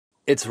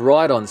It's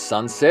right on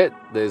sunset.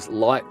 There's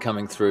light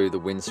coming through the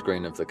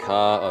windscreen of the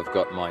car. I've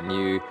got my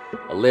new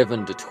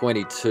 11 to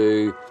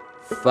 22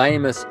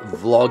 famous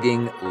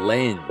vlogging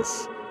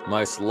lens,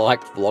 most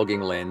liked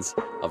vlogging lens.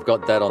 I've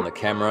got that on the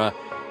camera.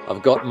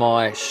 I've got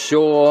my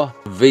Shure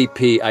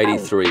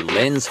VP83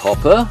 lens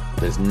hopper.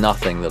 There's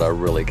nothing that I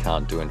really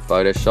can't do in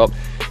Photoshop.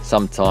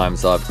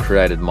 Sometimes I've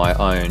created my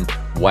own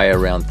way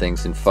around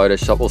things in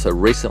Photoshop. Also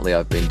recently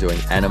I've been doing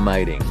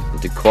animating. I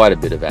did quite a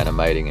bit of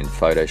animating in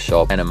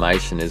Photoshop.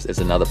 Animation is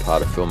another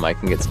part of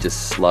filmmaking. It's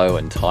just slow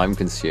and time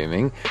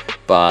consuming,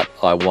 but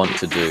I want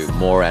to do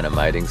more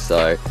animating,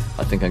 so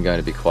I think I'm going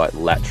to be quite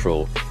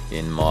lateral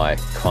in my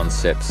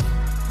concepts.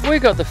 We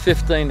got the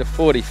 15 to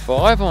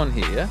 45 on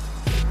here.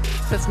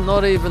 That's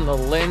not even the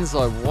lens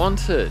I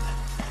wanted.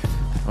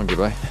 On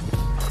Gibbo,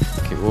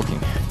 keep walking.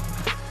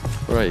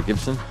 Where are you,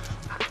 Gibson?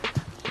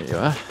 There you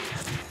are.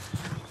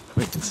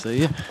 We can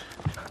see you.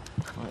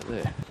 Right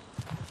there.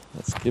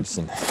 That's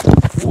Gibson.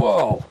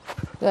 Whoa!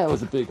 That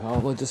was a big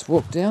hole I just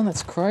walked down.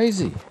 That's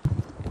crazy.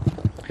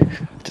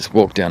 Just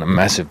walked down a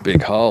massive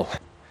big hole.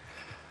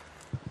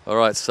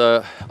 Alright,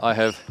 so I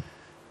have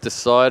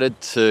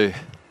decided to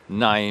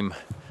name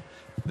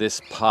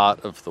this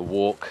part of the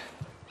walk.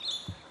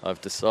 I've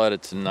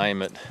decided to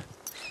name it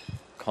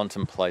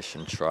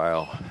Contemplation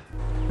Trail.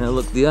 Now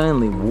look, the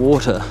only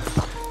water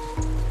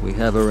we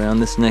have around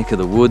this neck of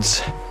the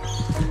woods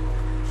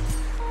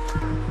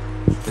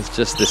is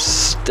just this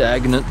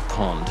stagnant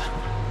pond.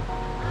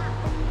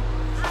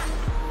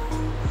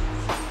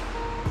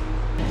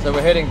 So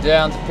we're heading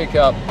down to pick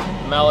up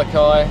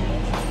Malachi.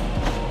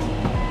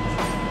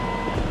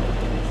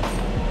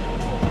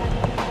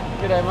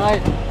 G'day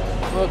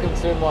mate, welcome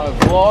to my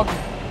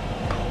vlog.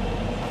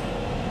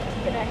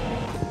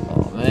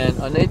 Oh man,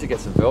 I need to get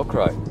some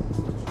Velcro.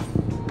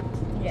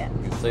 Yeah.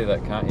 You can see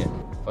that, can't you?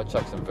 If I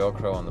chuck some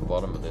Velcro on the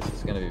bottom of this,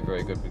 it's going to be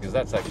very good, because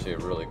that's actually a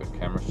really good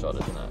camera shot,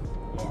 isn't it?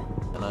 Yeah.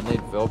 And I need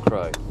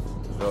Velcro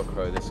to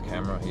Velcro this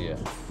camera here.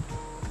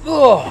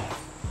 Oh,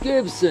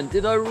 Gibson,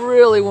 did I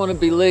really want to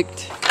be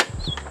licked?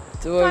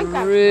 Do I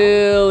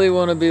really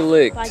want to be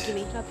licked? Bye,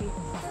 Jimmy. Love you.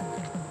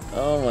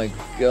 Oh my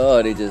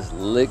God, he just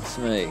licks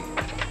me.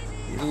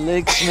 He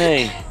licks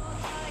me.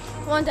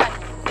 One day.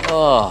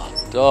 Oh,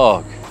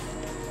 dog.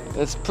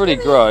 That's pretty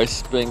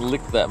gross, being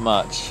licked that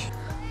much.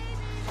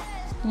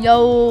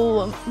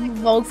 Yo,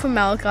 vlog from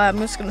Malachi. I'm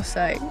just gonna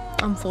say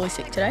I'm fully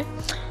sick today.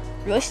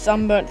 Really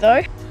sunburnt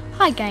though.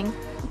 Hi gang,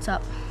 what's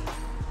up?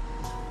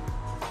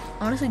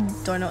 I honestly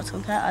don't know what's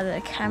look at, either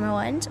the camera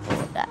lens or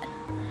that.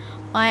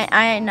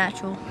 I ain't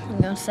natural, I'm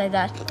gonna say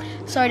that.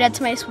 Sorry Dad,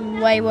 to make this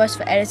way worse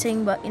for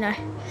editing, but you know,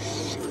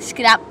 let's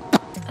get out.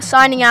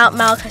 Signing out,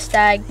 Malachi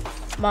Stag,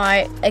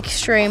 my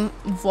extreme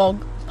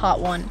vlog part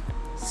 1.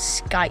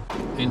 Skype.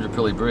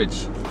 Indrapilli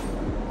Bridge.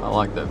 I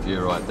like that view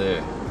right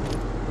there.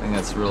 I think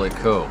that's really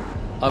cool.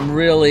 I'm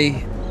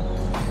really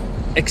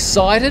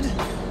excited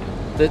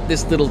that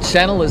this little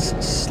channel is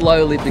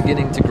slowly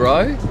beginning to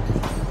grow.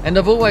 And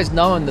I've always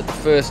known that the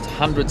first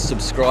 100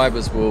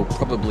 subscribers will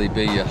probably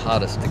be your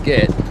hardest to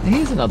get.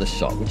 Here's another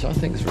shot, which I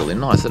think is really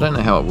nice. I don't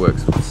know how it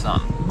works with the sun.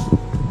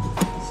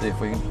 See if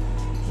we can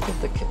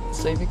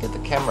get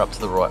the camera up to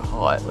the right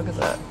height. Look at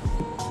that.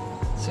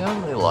 See, I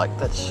really like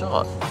that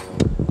shot.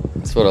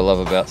 That's what I love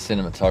about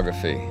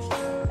cinematography,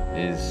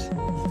 is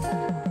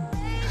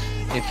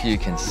if you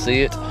can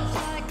see it,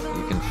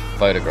 you can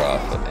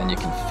photograph it and you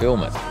can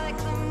film it.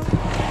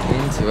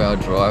 Into our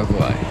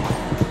driveway.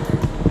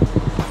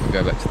 We'll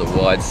go back to the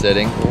wide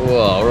setting.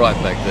 Whoa, right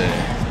back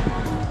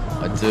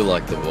there. I do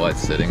like the wide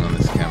setting on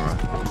this camera.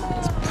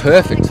 It's a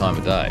perfect time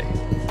of day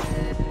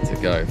to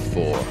go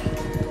for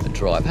a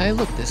drive. Hey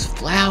look, there's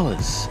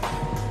flowers.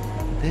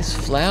 There's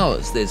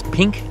flowers. There's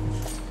pink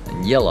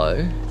and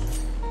yellow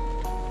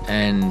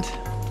and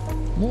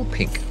more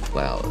pink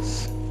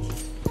flowers.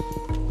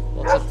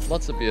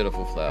 Lots of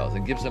beautiful flowers,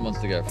 and Gibson wants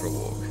to go for a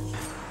walk.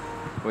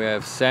 We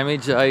have Sammy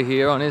J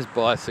here on his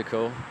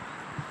bicycle.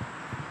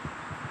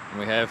 And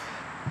we have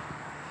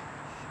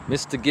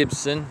Mr.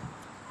 Gibson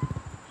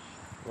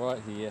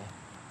right here.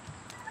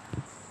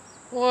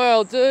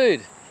 Well,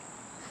 dude.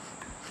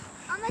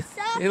 I'm a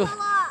surfer.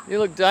 You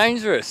look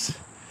dangerous.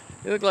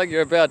 You look like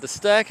you're about to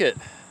stack it.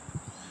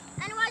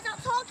 Anyways, I'll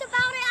talk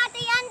about it at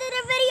the end of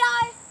the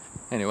video.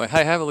 Anyway,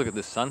 hey, have a look at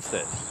this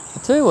sunset.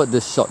 I'll tell you what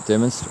this shot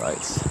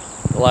demonstrates.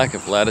 The lack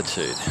of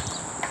latitude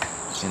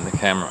in the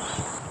camera.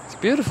 It's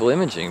beautiful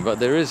imaging, but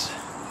there is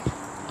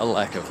a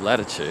lack of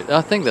latitude.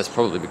 I think that's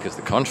probably because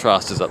the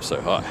contrast is up so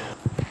high.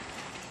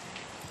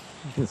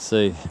 You can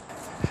see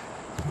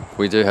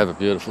we do have a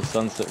beautiful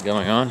sunset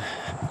going on.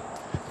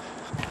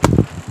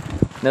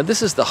 Now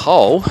this is the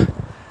hole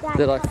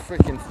that I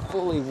freaking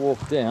fully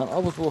walked down. I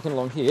was walking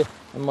along here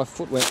and my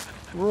foot went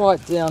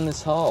right down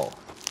this hole.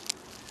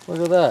 Look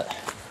at that.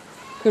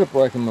 Could have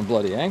broken my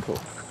bloody ankle.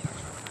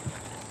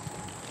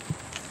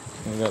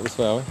 We go this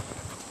way, are we?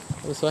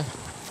 This way.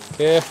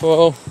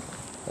 Careful.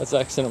 That's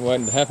accident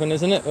waiting to happen,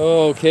 isn't it?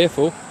 Oh,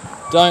 careful.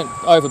 Don't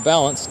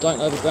overbalance.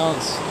 Don't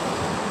overbalance.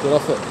 Get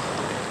off it.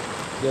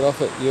 get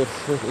off it.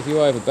 If you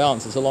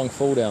overbalance, it's a long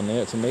fall down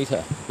there. It's a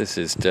metre. This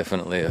is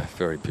definitely a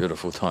very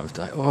beautiful time of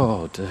day.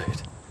 Oh,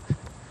 dude.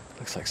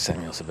 Looks like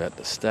Samuel's about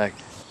to stack.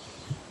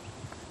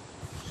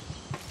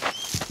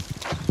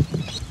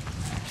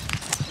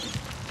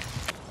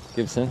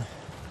 Gibson,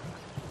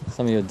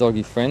 some of your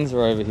doggy friends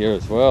are over here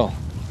as well.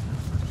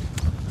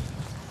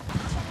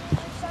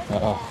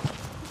 Oh,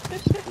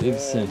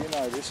 Gibson. Yeah, you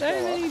know this So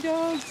many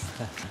dogs.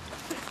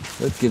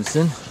 Look,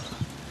 Gibson.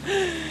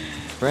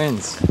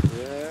 Friends.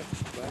 Yeah.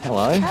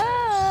 Hello.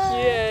 Hi.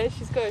 Yeah,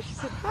 she's a bit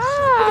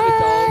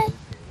Hi. dog.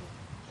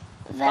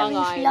 Very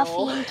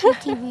fluffy and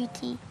cutie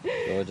booty.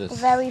 Gorgeous.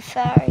 Very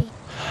furry.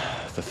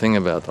 The thing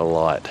about the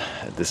light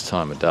at this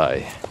time of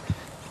day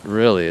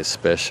really is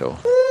special.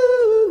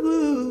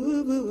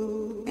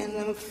 And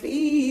I'm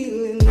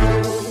feeling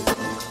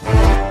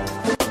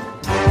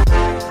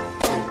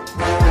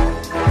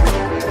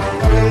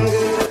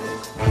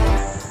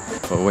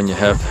But when you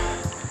have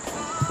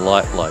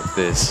light like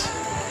this,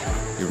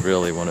 you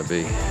really want to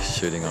be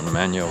shooting on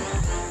manual.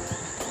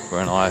 We're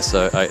an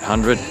ISO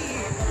 800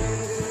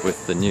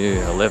 with the new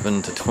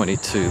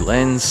 11-22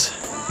 lens,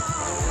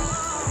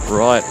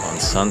 right on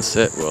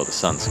sunset. Well, the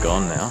sun's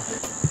gone now.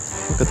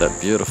 Look at that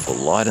beautiful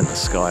light in the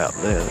sky up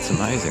there. That's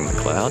amazing, the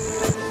cloud.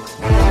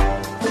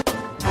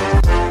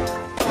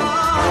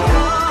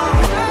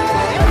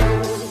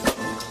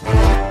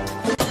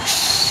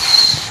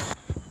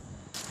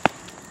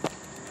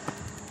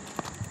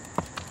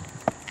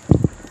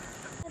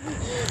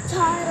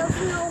 Tired of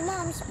your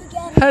mum's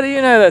spaghetti. How do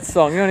you know that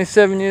song? You're only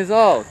 7 years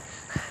old.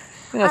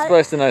 You're not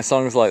supposed to know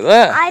songs like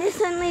that. I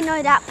just only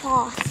know that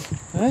part.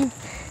 Eh?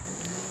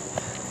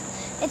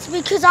 It's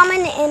because I'm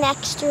an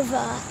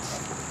extrovert.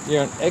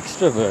 You're an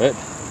extrovert.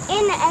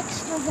 An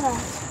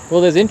extrovert.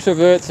 Well, there's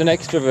introverts and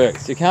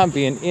extroverts. You can't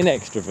be an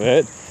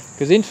in-extrovert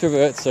because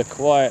introverts are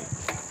quiet,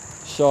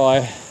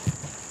 shy,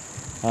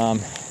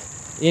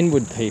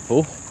 inward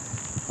people,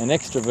 and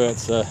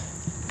extroverts are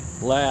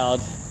loud,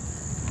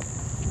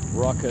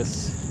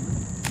 raucous,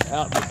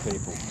 outward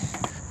people.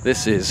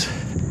 This is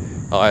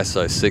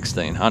ISO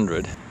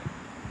 1600.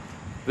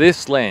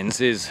 This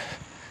lens is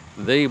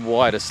the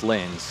widest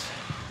lens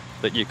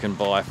that you can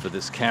buy for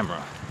this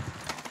camera.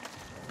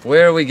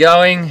 Where are we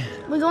going?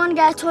 We're going to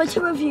get a toy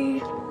to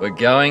review. We're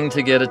going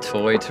to get a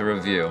toy to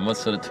review. And what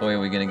sort of toy are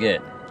we going to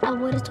get? A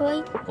water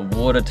toy. A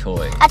water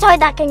toy. A toy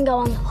that can go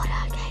on the water.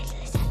 Okay,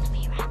 listen to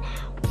me right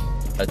now.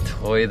 A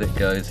toy that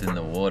goes in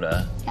the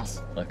water,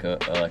 Yes. like a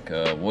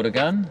water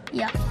gun,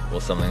 Yeah.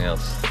 or something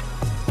else.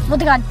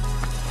 Water gun.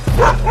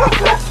 Bye,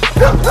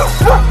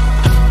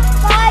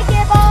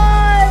 Gibbo.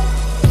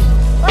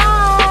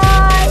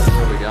 Bye.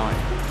 Where are we going?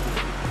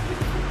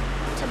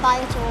 To buy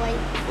a toy.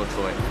 What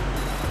toy?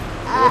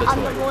 Water toy.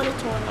 Underwater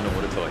toy.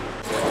 Underwater toy.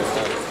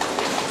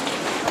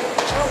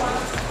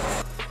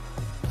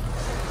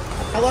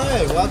 Hello,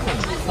 welcome.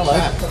 Hello.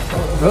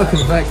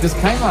 Welcome back. Does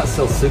Kmart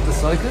sell super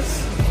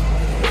soakers?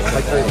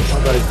 Like those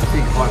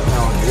big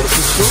high-powered water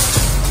pistols?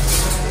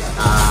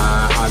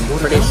 I'm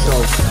pretty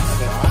sure.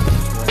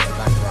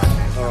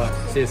 Alright,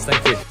 cheers,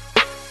 thank you.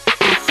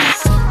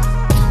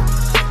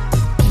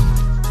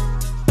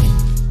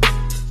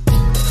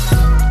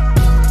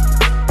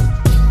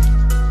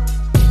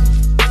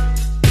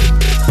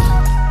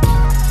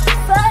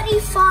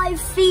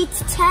 Feet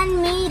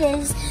 10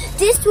 meters.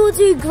 This will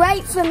do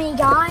great for me,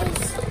 guys.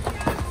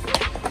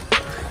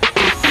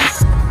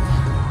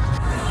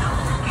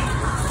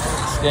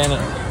 Scan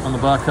it on the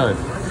barcode.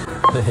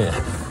 There.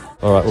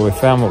 Alright, well we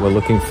found what we're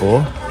looking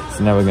for,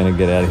 so now we're going to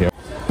get out of here.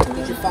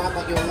 Did you find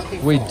what you were looking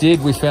for? We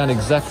did, we found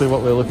exactly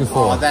what we were looking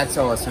for. Oh, that's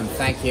awesome.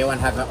 Thank you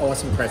and have an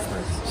awesome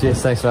Christmas.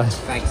 Cheers, thanks mate.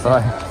 Thanks.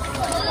 Bye.